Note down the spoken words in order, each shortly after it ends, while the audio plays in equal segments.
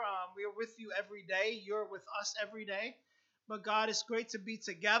with you every day. You're with us every day. But God, it's great to be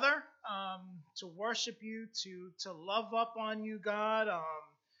together, to worship you, to love up on you, God.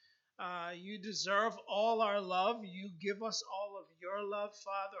 You deserve all our love. You give us all of your love,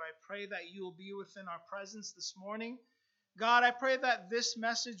 Father. I pray that you will be within our presence this morning. God, I pray that this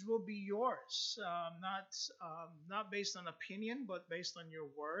message will be yours, not based on opinion, but based on your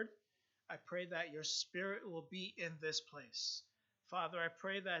word. I pray that your spirit will be in this place. Father, I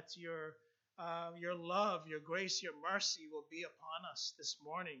pray that your love, your grace, your mercy will be upon us this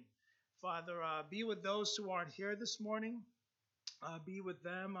morning. Father, be with those who aren't here this morning. Be with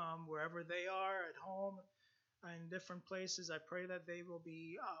them wherever they are, at home, in different places. I pray that they will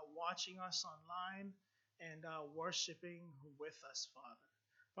be watching us online and worshiping with us, Father.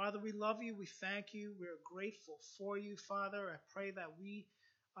 Father, we love you. We thank you. We're grateful for you, Father. I pray that we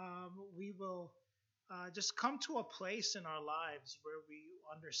will just come to a place in our lives where we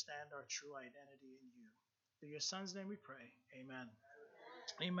understand our true identity in you. Through your Son's name we pray. Amen.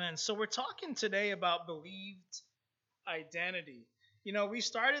 Amen. So we're talking today about believed identity. You know, we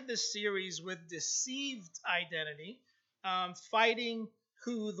started this series with deceived identity, fighting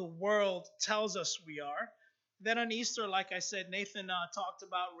who the world tells us we are. Then on Easter, like I said, Nathan talked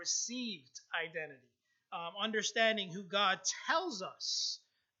about received identity, understanding who God tells us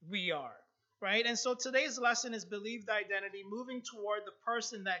we are, right? And so today's lesson is believed identity, moving toward the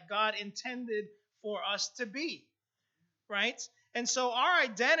person that God intended for us to be, right? And so our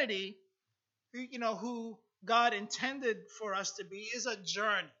identity, who God intended for us to be, is a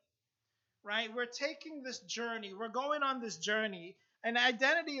journey, right? We're taking this journey. We're going on this journey. And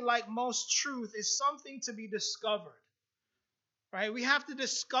identity, like most truth, is something to be discovered, right? We have to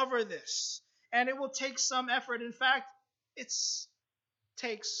discover this. And it will take some effort. In fact, it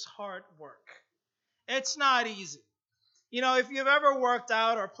takes hard work. It's not easy. You know, if you've ever worked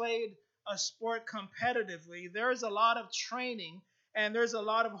out or played a sport competitively, there's a lot of training and there's a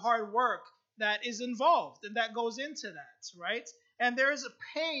lot of hard work that is involved and that goes into that, right? And there is a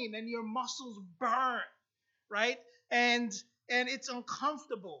pain and your muscles burn, right? And it's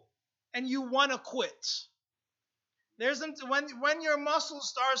uncomfortable and you want to quit. When your muscle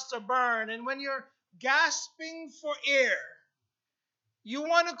starts to burn and when you're gasping for air, you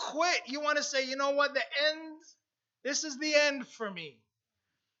want to quit. You want to say, you know what, this is the end for me,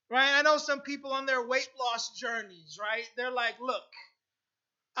 right? I know some people on their weight loss journeys, right? They're like, look,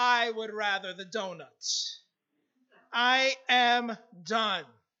 I would rather the donuts. I am done.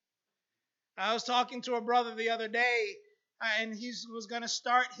 I was talking to a brother the other day, and he was going to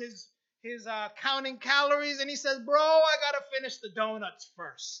start his counting calories, and he says, bro, I got to finish the donuts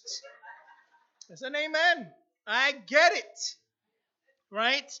first. I said, amen. I get it,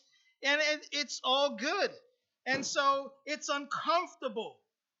 right? And it's all good. And so it's uncomfortable,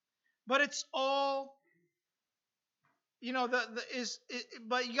 but it's all,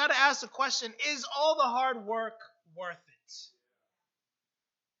 but you got to ask the question, is all the hard work worth it?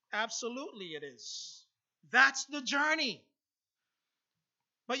 Absolutely it is. That's the journey.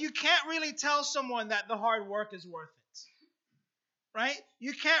 But you can't really tell someone that the hard work is worth it, right?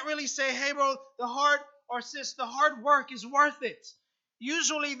 You can't really say, hey, bro, the hard work is worth it.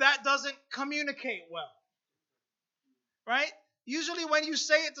 Usually that doesn't communicate well, right? Usually when you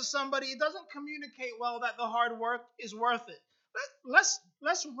say it to somebody, it doesn't communicate well that the hard work is worth it. Let's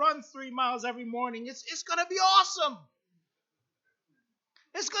run 3 miles every morning. It's going to be awesome.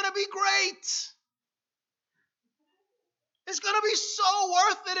 It's going to be great. It's going to be so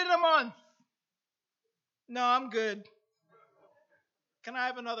worth it in a month. No, I'm good. Can I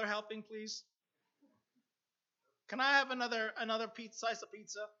have another helping, please? Can I have another slice of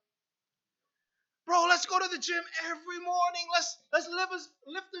pizza? Bro, let's go to the gym every morning. Let's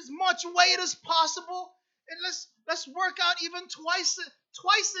lift as much weight as possible. And let's work out even twice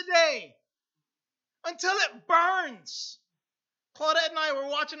a day until it burns. Claudette and I were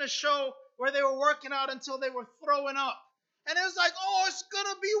watching a show where they were working out until they were throwing up. And it was like, oh, it's going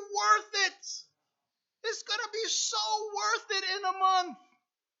to be worth it. It's going to be so worth it in a month.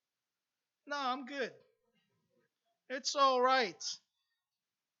 No, I'm good. It's all right.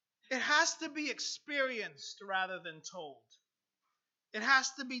 It has to be experienced rather than told. It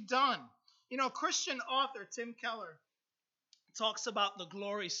has to be done. You know, Christian author Tim Keller talks about the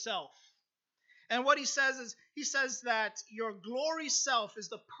glory self. And what he says that your glory self is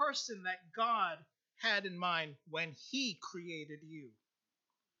the person that God had in mind when he created you.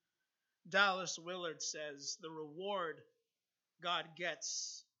 Dallas Willard says the reward God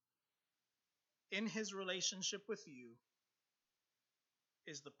gets in his relationship with you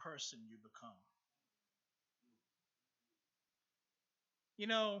is the person you become. You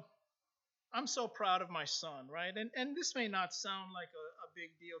know, I'm so proud of my son, right? And this may not sound like a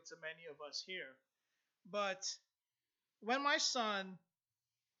big deal to many of us here, but when my son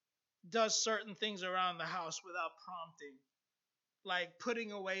does certain things around the house without prompting, like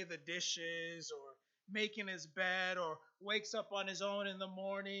putting away the dishes or making his bed or wakes up on his own in the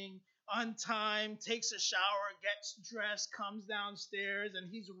morning on time, takes a shower, gets dressed, comes downstairs, and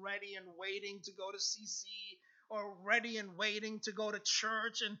he's ready and waiting to go to CC or ready and waiting to go to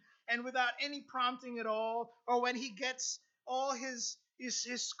church and without any prompting at all, or when he gets all his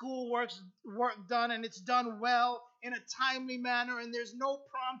school work done and it's done well in a timely manner and there's no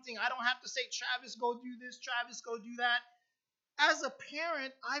prompting. I don't have to say, Travis, go do this, Travis, go do that. As a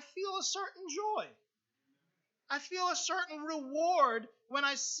parent, I feel a certain joy. I feel a certain reward when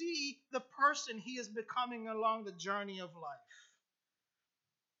I see the person he is becoming along the journey of life.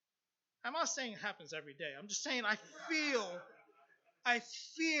 I'm not saying it happens every day. I'm just saying I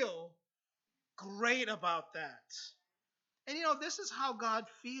feel great about that. And this is how God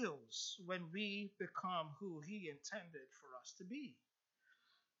feels when we become who he intended for us to be.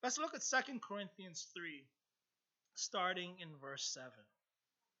 Let's look at 2 Corinthians 3, starting in verse 7.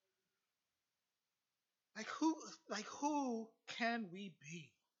 Who can we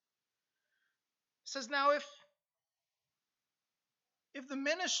be? It says, now if the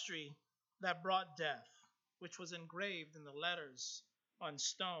ministry that brought death, which was engraved in the letters on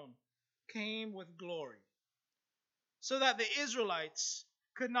stone, came with glory, so that the Israelites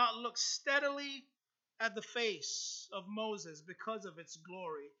could not look steadily at the face of Moses because of its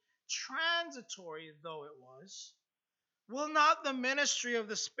glory, transitory though it was, will not the ministry of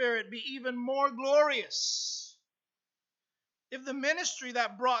the Spirit be even more glorious? If the ministry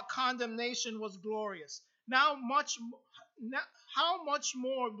that brought condemnation was glorious, how much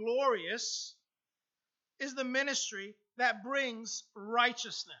more glorious is the ministry that brings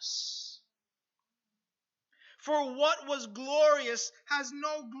righteousness? For what was glorious has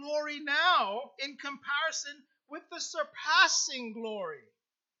no glory now in comparison with the surpassing glory.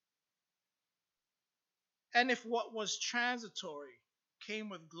 And if what was transitory came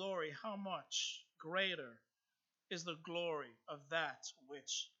with glory, how much greater is the glory of that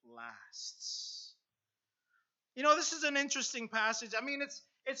which lasts? This is an interesting passage. I mean, it's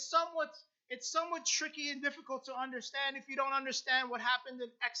somewhat tricky and difficult to understand if you don't understand what happened in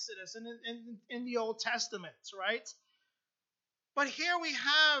Exodus and in the Old Testament, right? But here we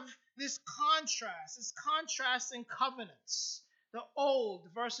have this contrasting covenants, the old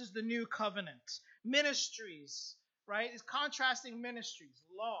versus the new covenant, ministries, right? It's contrasting ministries,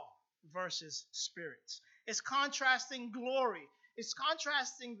 law versus spirit. It's contrasting glory. It's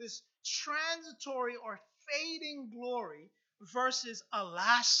contrasting this transitory or fading glory versus a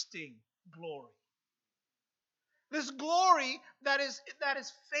lasting glory. This glory that is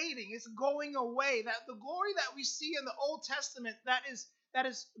fading, it's going away. That the glory that we see in the Old Testament that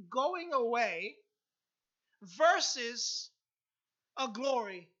is going away versus a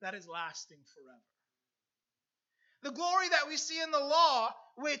glory that is lasting forever. The glory that we see in the law,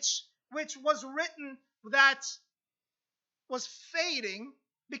 which was written, that was fading,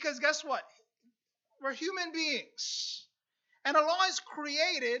 because guess what? We're human beings. And a law is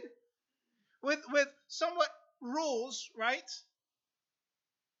created with somewhat rules, right?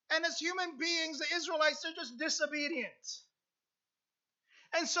 And as human beings, the Israelites are just disobedient.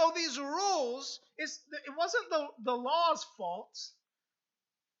 And so these rules, it wasn't the law's fault.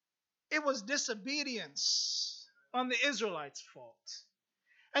 It was disobedience on the Israelites' fault.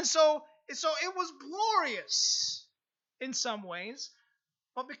 And so it was glorious in some ways,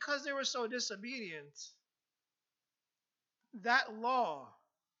 but because they were so disobedient, that law,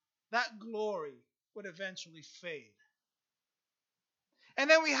 that glory would eventually fade. And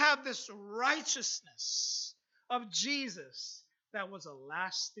then we have this righteousness of Jesus that was a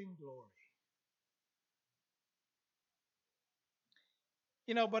lasting glory.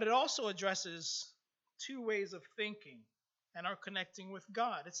 But it also addresses two ways of thinking and our connecting with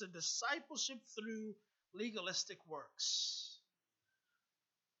God. It's a discipleship through legalistic works,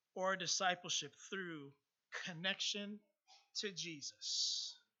 or a discipleship through connection to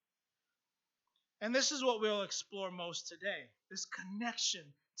Jesus. And this is what we'll explore most today, this connection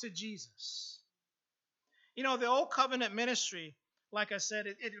to Jesus. The old covenant ministry, like I said,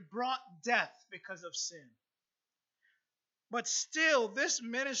 it brought death because of sin. But still, this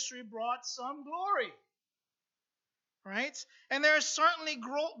ministry brought some glory, right? And there is certainly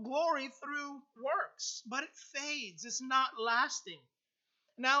glory through works, but it fades. It's not lasting.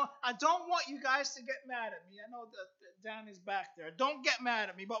 Now, I don't want you guys to get mad at me. I know that Dan is back there. Don't get mad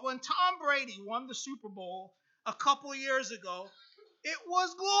at me. But when Tom Brady won the Super Bowl a couple years ago, it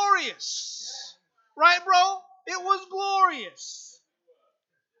was glorious. Right, bro? It was glorious.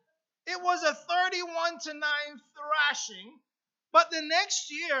 It was a 31-9 thrashing. But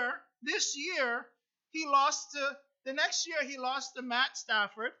he lost the next year he lost to Matt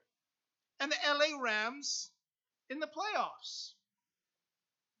Stafford and the LA Rams in the playoffs.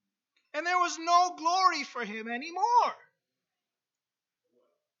 And there was no glory for him anymore.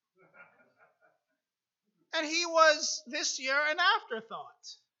 And he was this year an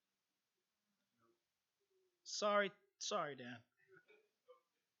afterthought. Sorry, Dan.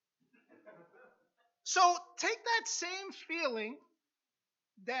 So take that same feeling,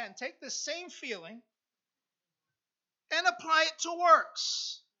 Dan, take the same feeling and apply it to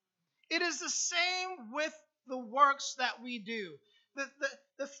works. It is the same with the works that we do.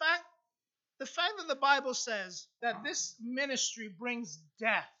 The fact that the Bible says that this ministry brings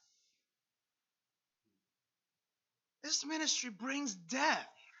death. This ministry brings death.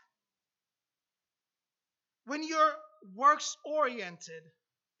 When you're works oriented,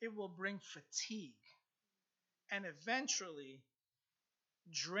 it will bring fatigue and eventually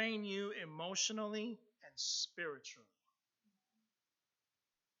drain you emotionally and spiritually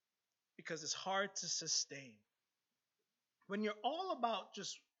because it's hard to sustain. When you're all about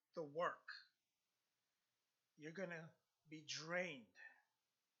just the work, you're going to be drained.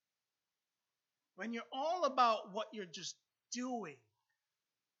 When you're all about what you're just doing,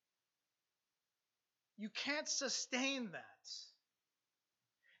 you can't sustain that.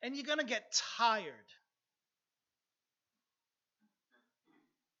 And you're going to get tired.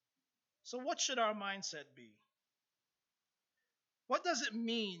 So, what should our mindset be? What does it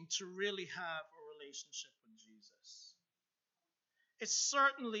mean to really have a relationship with Jesus? It's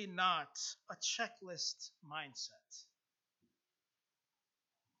certainly not a checklist mindset.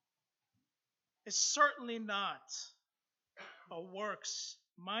 It's certainly not a works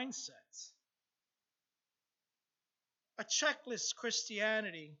mindset. A checklist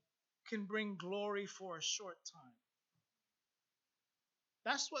Christianity can bring glory for a short time.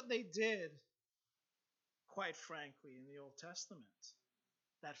 That's what they did, quite frankly, in the Old Testament.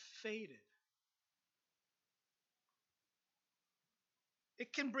 That faded.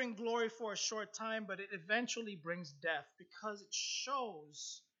 It can bring glory for a short time, but it eventually brings death because it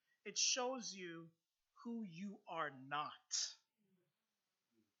shows you who you are not.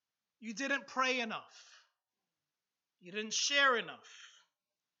 You didn't pray enough. You didn't share enough.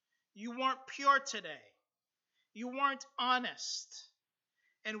 You weren't pure today. You weren't honest.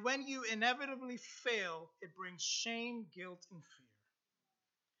 And when you inevitably fail, it brings shame, guilt, and fear.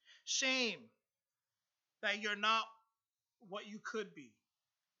 Shame that you're not what you could be.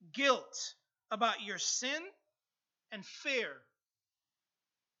 Guilt about your sin, and fear.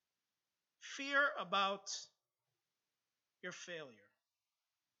 Fear about your failure.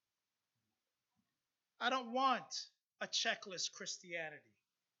 I don't want a checklist Christianity.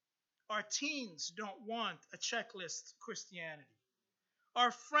 Our teens don't want a checklist Christianity.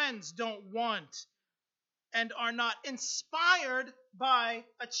 Our friends don't want and are not inspired by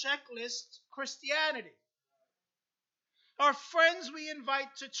a checklist Christianity. Our friends we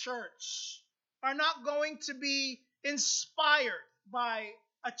invite to church are not going to be inspired by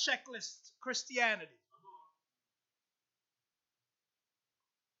a checklist Christianity.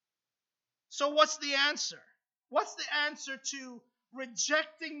 So what's the answer? What's the answer to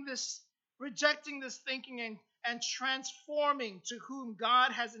rejecting this thinking and transforming to whom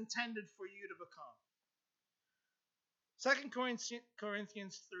God has intended for you to become? 2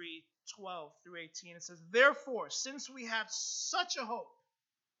 Corinthians 3:12-18, it says, "Therefore, since we have such a hope,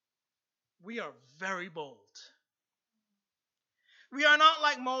 we are very bold. We are not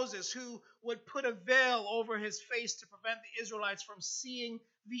like Moses, who would put a veil over his face to prevent the Israelites from seeing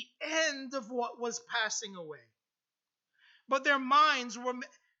the end of what was passing away. But their minds were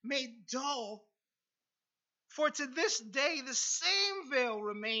made dull. For to this day, the same veil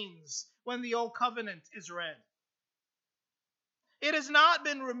remains when the old covenant is read. It has not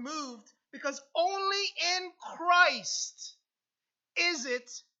been removed because only in Christ is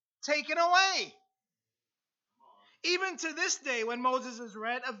it taken away. Even to this day, when Moses is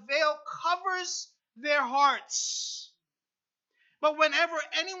read, a veil covers their hearts. But whenever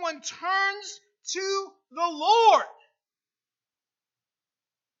anyone turns to the Lord,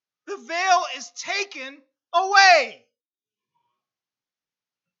 the veil is taken away.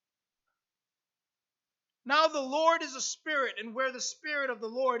 Now the Lord is a spirit, and where the Spirit of the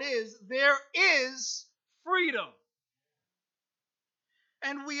Lord is, there is freedom.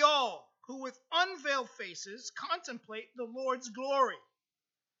 And we all, who with unveiled faces contemplate the Lord's glory,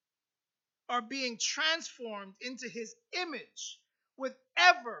 are being transformed into his image with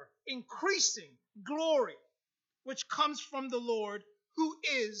ever increasing glory, which comes from the Lord, who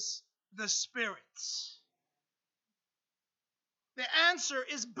is the Spirit. The answer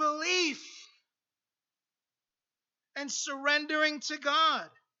is belief and surrendering to God.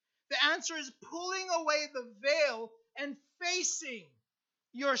 The answer is pulling away the veil and facing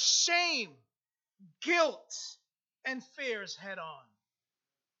your shame, guilt, and fears head on.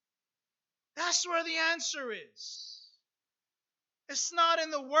 That's where the answer is. It's not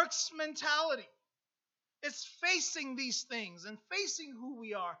in the works mentality. It's facing these things and facing who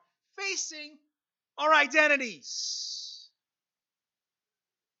we are, facing our identities.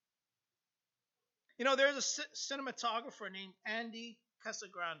 You know, there's a cinematographer named Andy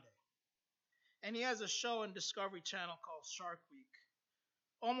Casagrande, and he has a show on Discovery Channel called Shark Week.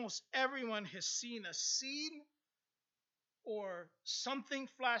 Almost everyone has seen a scene or something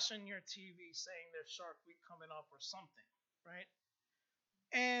flash on your TV saying there's Shark Week coming up or something, right?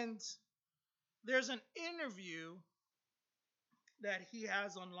 And there's an interview that he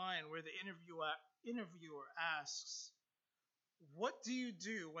has online where the interviewer asks, "What do you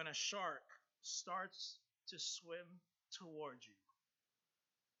do when a shark starts to swim toward you?"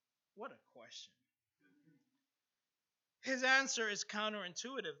 What a question. His answer is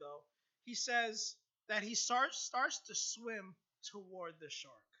counterintuitive, though. He says that he starts to swim toward the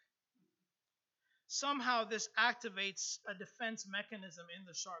shark. Somehow this activates a defense mechanism in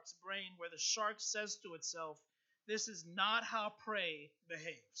the shark's brain where the shark says to itself, "This is not how prey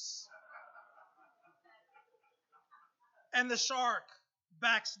behaves." And the shark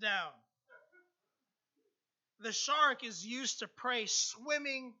backs down. The shark is used to prey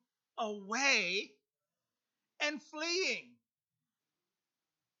swimming away and fleeing.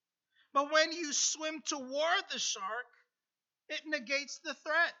 But when you swim toward the shark, it negates the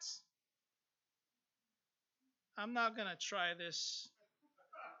threat. I'm not going to try this,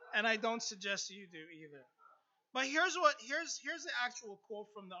 and I don't suggest you do either. But here's the actual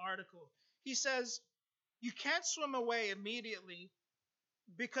quote from the article. He says, "You can't swim away immediately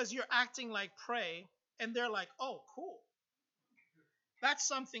because you're acting like prey, and they're like, 'Oh, cool. That's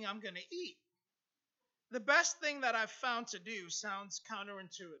something I'm going to eat.' The best thing that I've found to do sounds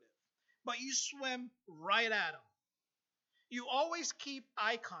counterintuitive, but you swim right at them. You always keep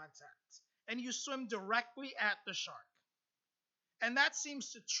eye contact, and you swim directly at the shark. And that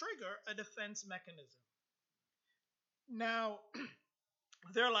seems to trigger a defense mechanism." Now,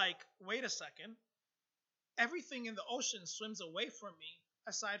 they're like, "Wait a second. Everything in the ocean swims away from me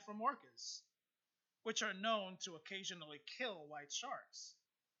aside from orcas, which are known to occasionally kill white sharks.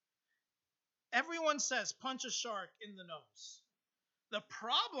 Everyone says punch a shark in the nose. The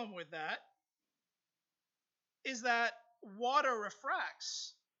problem with that is that water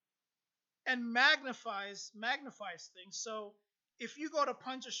refracts and magnifies things. So if you go to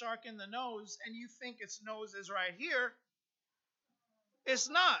punch a shark in the nose and you think its nose is right here, it's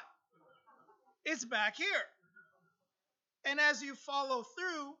not. It's back here. And as you follow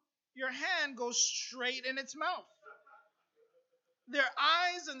through, your hand goes straight in its mouth. Their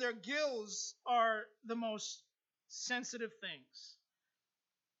eyes and their gills are the most sensitive things.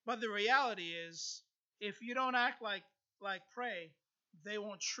 But the reality is, if you don't act like prey, they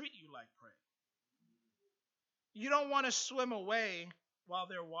won't treat you like prey. You don't want to swim away while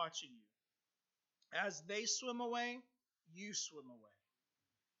they're watching you. As they swim away, you swim away.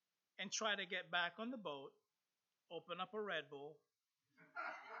 And try to get back on the boat, open up a Red Bull,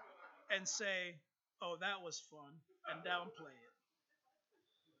 and say, "Oh, that was fun," and downplay it.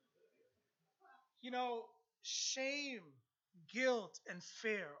 You know, shame, guilt, and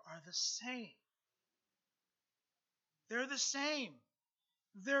fear are the same. They're the same.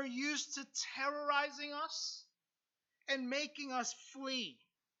 They're used to terrorizing us and making us flee.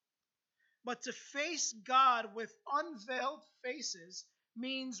 But to face God with unveiled faces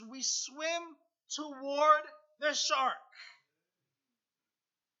means we swim toward the shark.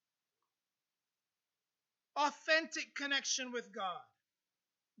 Authentic connection with God.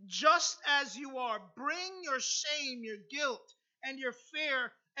 Just as you are, bring your shame, your guilt, and your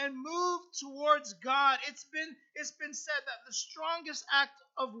fear and move towards God. It's been said that the strongest act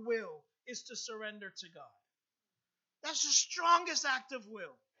of will is to surrender to God. That's the strongest act of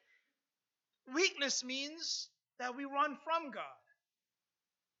will. Weakness means that we run from God.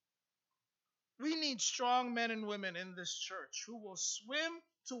 We need strong men and women in this church who will swim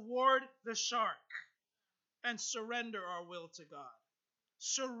toward the shark and surrender our will to God.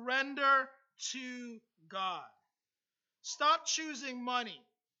 Surrender to God. Stop choosing money,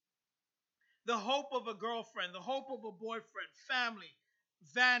 the hope of a girlfriend, the hope of a boyfriend, family,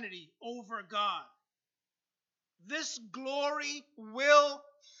 vanity over God. This glory will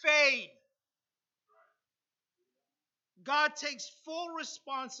fade. God takes full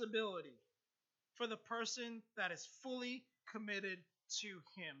responsibility for the person that is fully committed to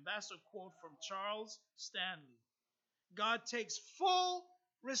him. That's a quote from Charles Stanley. God takes full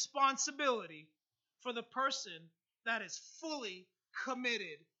responsibility for the person that is fully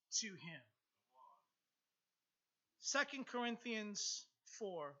committed to him. 2 Corinthians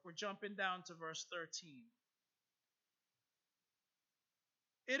 4, we're jumping down to verse 13.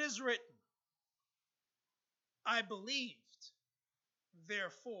 It is written, I believed,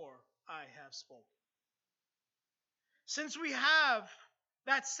 therefore I have spoken. Since we have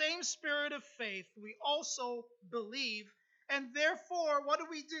that same spirit of faith, we also believe, and therefore, what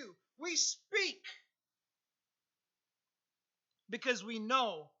do? We speak because we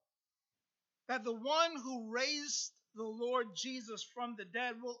know that the one who raised the Lord Jesus from the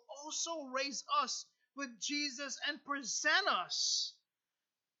dead will also raise us with Jesus and present us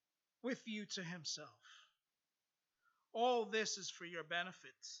with you to himself. All this is for your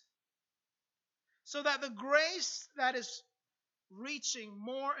benefit, so that the grace that is reaching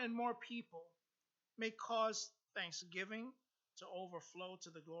more and more people may cause thanksgiving to overflow to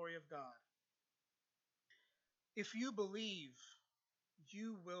the glory of God. If you believe,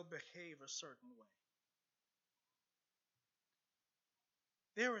 you will behave a certain way.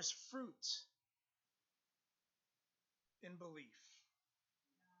 There is fruit in belief.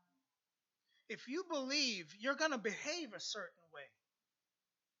 If you believe, you're going to behave a certain way.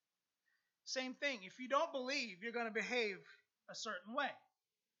 Same thing. If you don't believe, you're going to behave a certain way.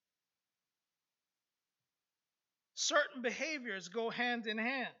 Certain behaviors go hand in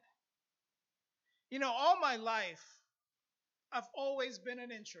hand. You know, all my life, I've always been an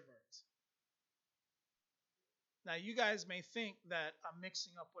introvert. Now, you guys may think that I'm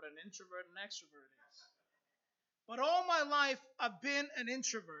mixing up what an introvert and extrovert is. But all my life, I've been an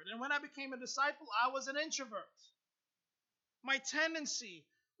introvert. And when I became a disciple, I was an introvert. My tendency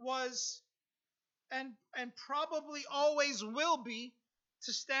was, and probably always will be,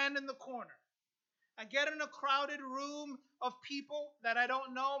 to stand in the corner. I get in a crowded room of people that I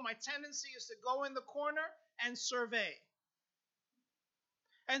don't know. My tendency is to go in the corner and survey.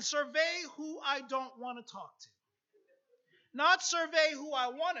 And survey who I don't want to talk to. Not survey who I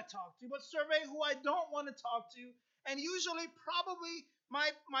want to talk to, but survey who I don't want to talk to. And usually, probably,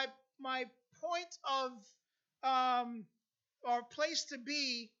 my point of or place to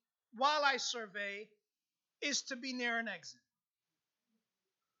be while I survey is to be near an exit.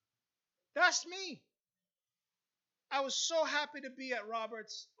 That's me. I was so happy to be at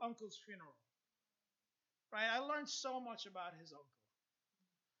Robert's uncle's funeral. Right? I learned so much about his uncle.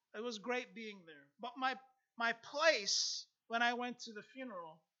 It was great being there. But my place when I went to the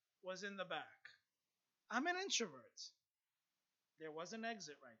funeral was in the back. I'm an introvert. There was an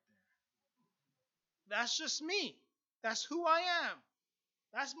exit right there. That's just me. That's who I am.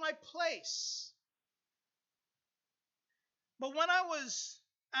 That's my place. But when I was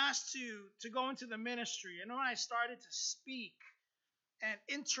asked to go into the ministry, and when I started to speak and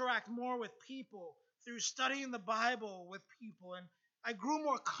interact more with people through studying the Bible with people, and I grew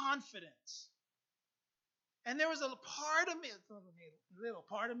more confident. And there was a part of me, a little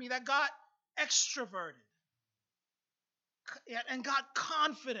part of me that got extroverted and got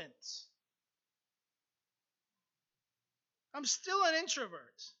confident. I'm still an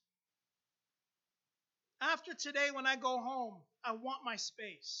introvert. After today, when I go home, I want my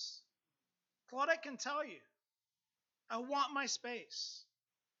space. Claudette can tell you. I want my space.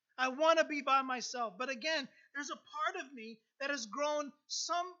 I want to be by myself. But again, there's a part of me that has grown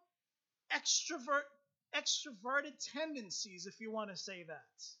some extroverted tendencies, if you want to say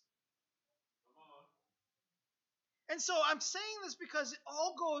that. And so I'm saying this because it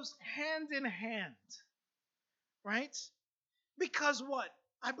all goes hand in hand, right? Because what?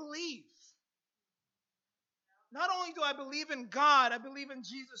 I believe. Not only do I believe in God, I believe in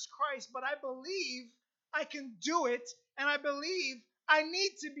Jesus Christ, but I believe I can do it, and I believe I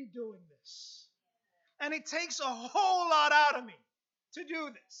need to be doing this. And it takes a whole lot out of me to do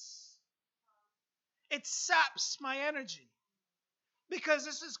this. It saps my energy because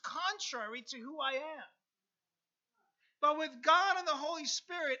this is contrary to who I am. But with God and the Holy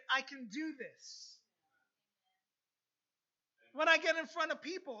Spirit, I can do this. When I get in front of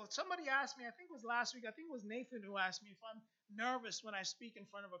people, somebody asked me, I think it was last week, I think it was Nathan who asked me if I'm nervous when I speak in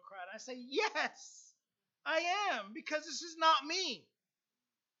front of a crowd. I say, yes, I am, because this is not me.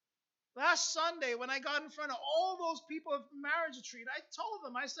 Last Sunday, when I got in front of all those people at marriage retreat, I told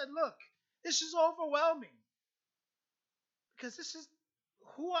them, I said, look, this is overwhelming. Because this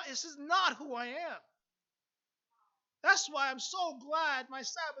is not who I am. That's why I'm so glad my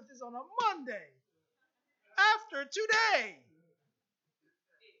Sabbath is on a Monday. after today.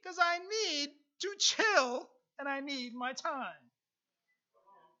 Because I need to chill and I need my time.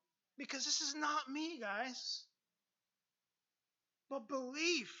 Because this is not me, guys. But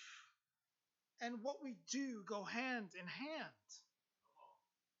belief and what we do go hand in hand.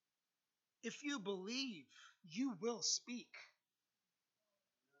 If you believe, you will speak.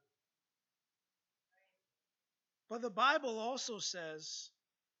 But the Bible also says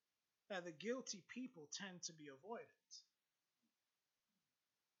that the guilty people tend to be avoided.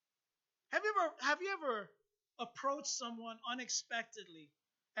 Have you ever approached someone unexpectedly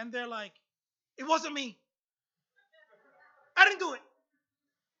and they're like, "It wasn't me. I didn't do it."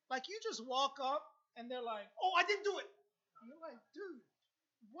 Like you just walk up and they're like, "Oh, I didn't do it." And you're like, "Dude,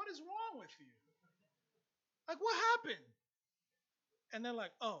 what is wrong with you? Like what happened?" And they're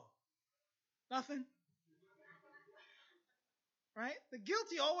like, "Oh, nothing." Right? The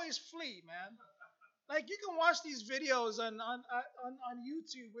guilty always flee, man. Like you can watch these videos on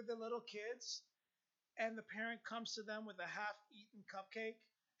YouTube with the little kids, and the parent comes to them with a half-eaten cupcake,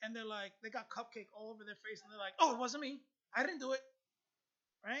 and they're like, they got cupcake all over their face, and they're like, "Oh, it wasn't me. I didn't do it."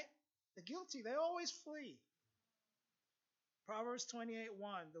 Right? The guilty, they always flee. Proverbs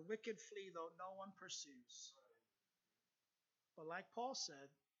 28:1, the wicked flee though no one pursues. But like Paul said,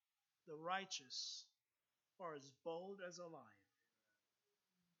 the righteous are as bold as a lion.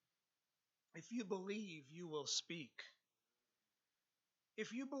 If you believe, you will speak.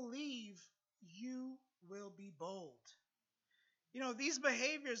 If you believe, you will be bold. You know, these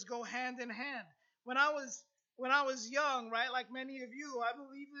behaviors go hand in hand. When I was young, right, like many of you, I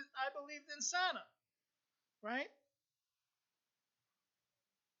believed in Santa, right?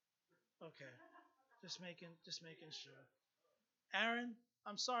 Okay. Just making sure. Aaron,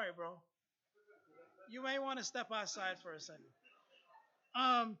 I'm sorry, bro. You may want to step outside for a second.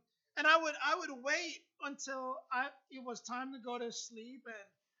 Um, and I would wait until it was time to go to sleep, and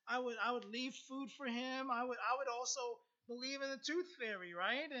I would leave food for him. I would also believe in the tooth fairy,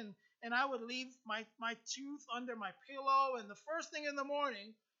 right? And I would leave my tooth under my pillow, and the first thing in the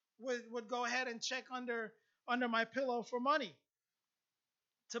morning would go ahead and check under my pillow for money.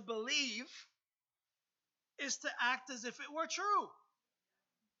 To believe is to act as if it were true.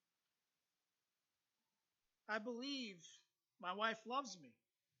 I believe my wife loves me.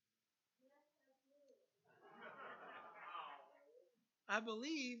 I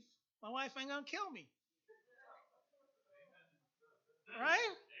believe my wife ain't gonna kill me.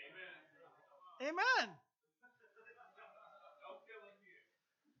 Right? Amen.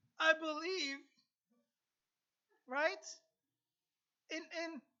 I believe, right? In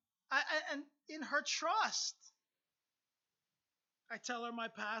and in her trust. I tell her my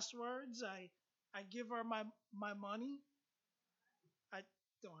passwords. I give her my money. I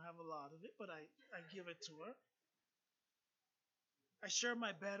don't have a lot of it, but I give it to her. I share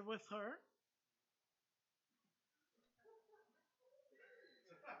my bed with her.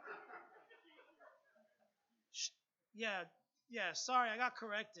 Sh- Yeah, yeah, sorry, I got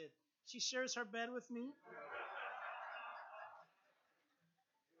corrected. She shares her bed with me.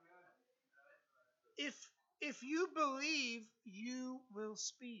 If if you believe, you will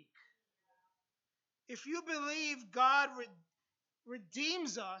speak. If you believe God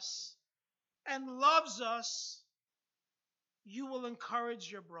redeems us and loves us, you will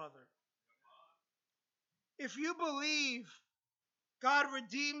encourage your brother. If you believe God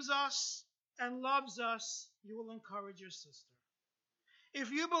redeems us and loves us, you will encourage your sister.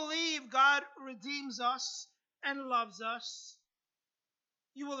 If you believe God redeems us and loves us,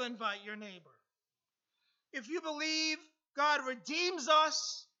 you will invite your neighbor. If you believe God redeems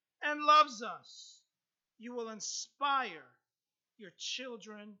us and loves us, you will inspire your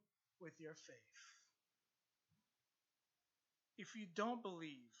children with your faith. If you don't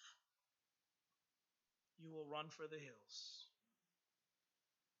believe, you will run for the hills.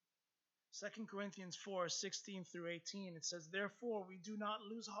 2 Corinthians 4:16 through 18, it says, "Therefore we do not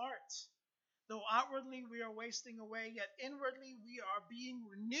lose heart. Though outwardly we are wasting away, yet inwardly we are being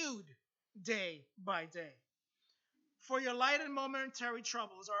renewed day by day. For your light and momentary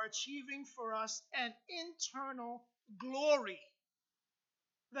troubles are achieving for us an internal glory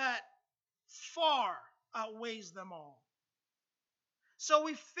that far outweighs them all. So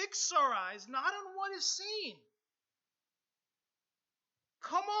we fix our eyes not on what is seen."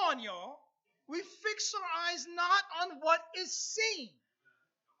 Come on, y'all. We fix our eyes not on what is seen,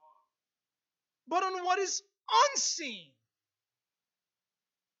 but on what is unseen.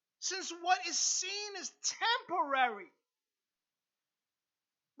 Since what is seen is temporary,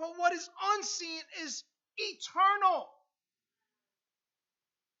 but what is unseen is eternal.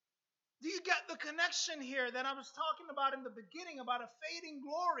 Do you get the connection here that I was talking about in the beginning about a fading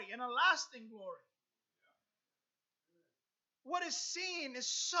glory and a lasting glory? What is seen is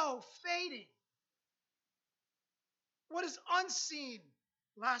so fading. What is unseen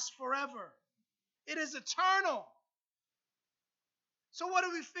lasts forever. It is eternal. So what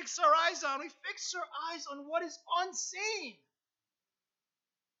do we fix our eyes on? We fix our eyes on what is unseen.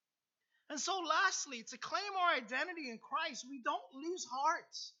 And so lastly, to claim our identity in Christ, we don't lose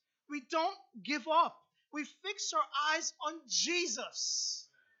heart. We don't give up. We fix our eyes on Jesus.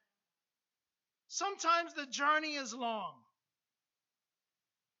 Sometimes the journey is long.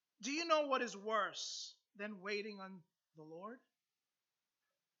 Do you know what is worse than waiting on the Lord?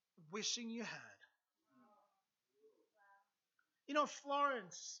 Wishing you had. You know,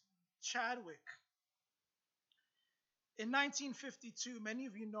 Florence Chadwick, in 1952, many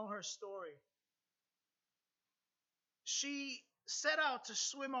of you know her story. She set out to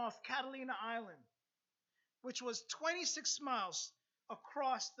swim off Catalina Island, which was 26 miles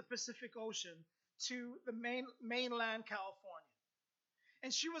across the Pacific Ocean to the mainland California.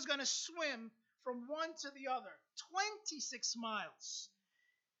 And she was going to swim from one to the other, 26 miles.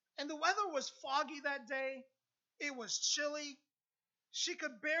 And the weather was foggy that day. It was chilly. She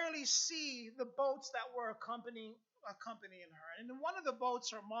could barely see the boats that were accompanying her. And in one of the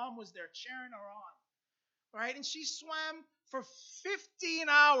boats, her mom was there cheering her on. Right? And she swam for 15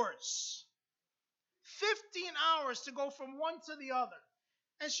 hours. 15 hours to go from one to the other.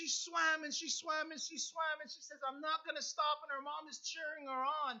 And she swam and she swam and she swam and she says, I'm not going to stop. And her mom is cheering her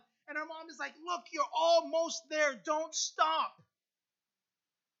on. And her mom is like, look, you're almost there. Don't stop.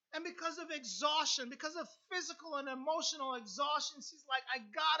 And because of exhaustion, because of physical and emotional exhaustion, she's like, I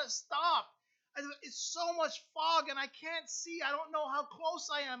got to stop. It's so much fog and I can't see. I don't know how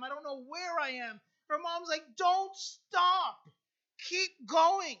close I am. I don't know where I am. Her mom's like, don't stop. Keep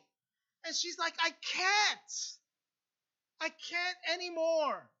going. And she's like, I can't. I can't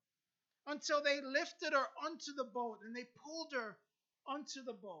anymore. Until they lifted her onto the boat and they pulled her onto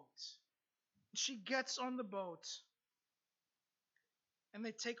the boat. She gets on the boat and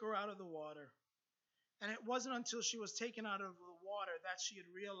they take her out of the water. And it wasn't until she was taken out of the water that she had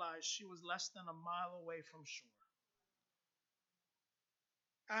realized she was less than a mile away from shore.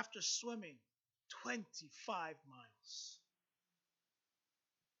 After swimming 25 miles.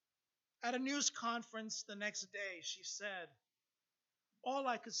 At a news conference the next day, she said, all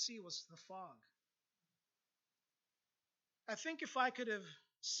I could see was the fog. I think if I could have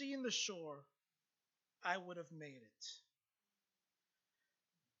seen the shore, I would have made it.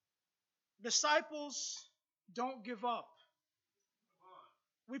 Disciples don't give up.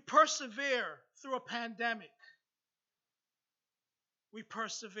 We persevere through a pandemic. We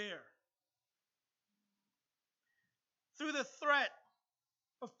persevere. Through the threat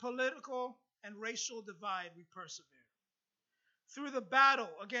of political and racial divide, we persevere. Through the battle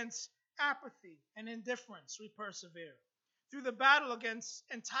against apathy and indifference, we persevere. Through the battle against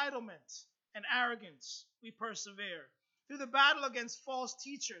entitlement and arrogance, we persevere. Through the battle against false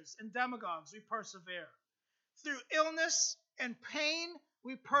teachers and demagogues, we persevere. Through illness and pain,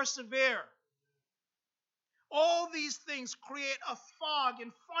 we persevere. All these things create a fog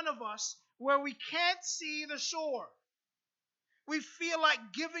in front of us where we can't see the shore. We feel like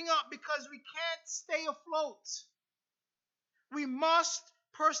giving up because we can't stay afloat. We must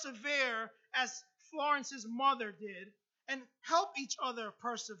persevere as Florence's mother did and help each other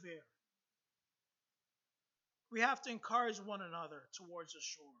persevere. We have to encourage one another towards the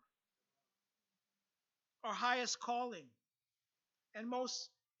shore. Our highest calling and most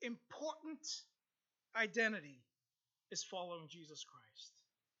important identity is following Jesus Christ.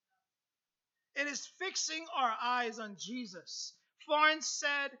 It is fixing our eyes on Jesus. Florence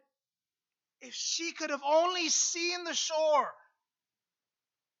said, if she could have only seen the shore,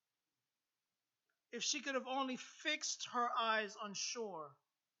 if she could have only fixed her eyes on shore,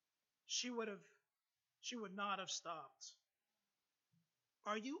 she would not have stopped.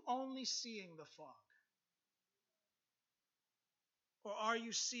 Are you only seeing the fog? Or are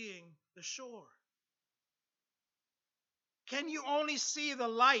you seeing the shore? Can you only see the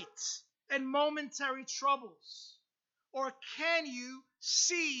light and momentary troubles? Or can you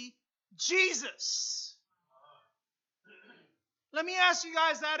see Jesus? Let me ask you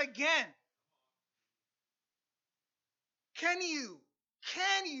guys that again. Can you?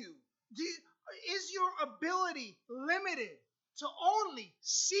 Is your ability limited to only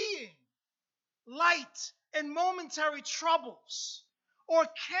seeing light and momentary troubles? Or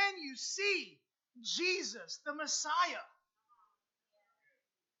can you see Jesus, the Messiah?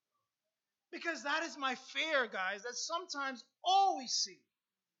 Because that is my fear, guys, that sometimes all we see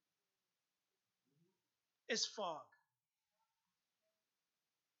is fog.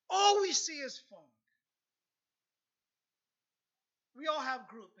 All we see is fog. We all have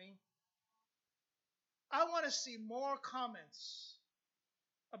GroupMe. I want to see more comments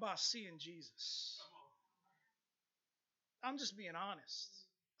about seeing Jesus. I'm just being honest.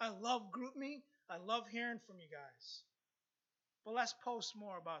 I love GroupMe. I love hearing from you guys. But let's post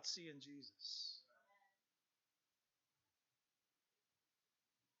more about seeing Jesus.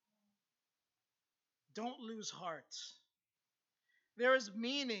 Don't lose heart. There is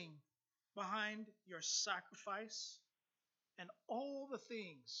meaning behind your sacrifice and all the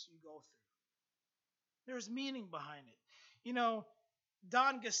things you go through. There's meaning behind it. You know,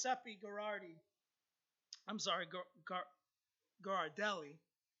 Don Giuseppe Girardi, Girardelli,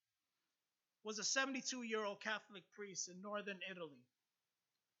 was a 72-year-old Catholic priest in northern Italy.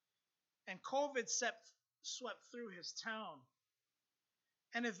 And COVID swept through his town.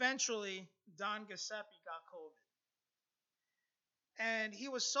 And eventually, Don Giuseppe got COVID. And he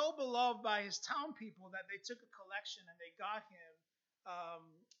was so beloved by his town people that they took a collection and they got him,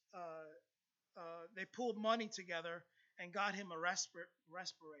 they pulled money together and got him a respirator.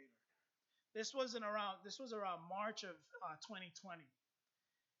 This was around March of 2020.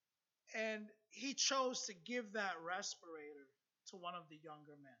 And he chose to give that respirator to one of the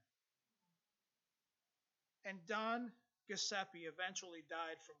younger men. And Don Giuseppe eventually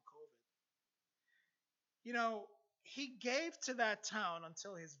died from COVID. You know, he gave to that town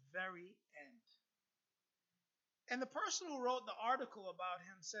until his very end. And the person who wrote the article about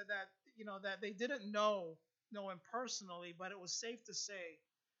him said that, that they didn't know him personally, but it was safe to say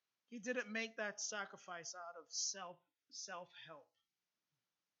he didn't make that sacrifice out of self-help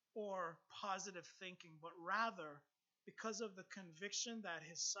or positive thinking, but rather because of the conviction that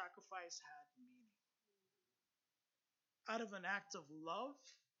his sacrifice had meaning. Out of an act of love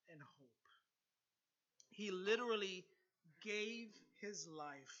and hope. He literally gave his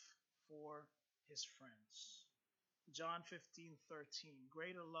life for his friends. John 15:13.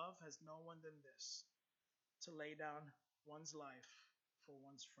 Greater love has no one than this, to lay down one's life for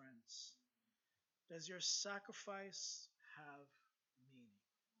one's friends. Does your sacrifice have meaning?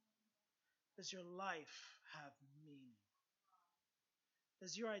 Does your life have meaning?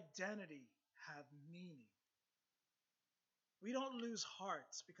 Does your identity have meaning? We don't lose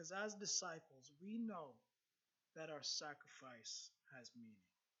hearts because as disciples, we know that our sacrifice has meaning.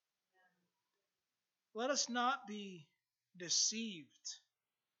 Let us not be deceived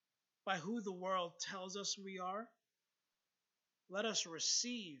by who the world tells us we are. Let us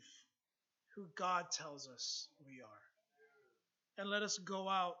receive who God tells us we are. And let us go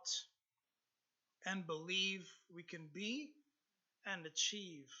out and believe we can be and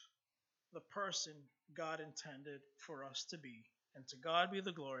achieve the person God intended for us to be. And to God be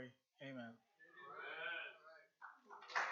the glory. Amen.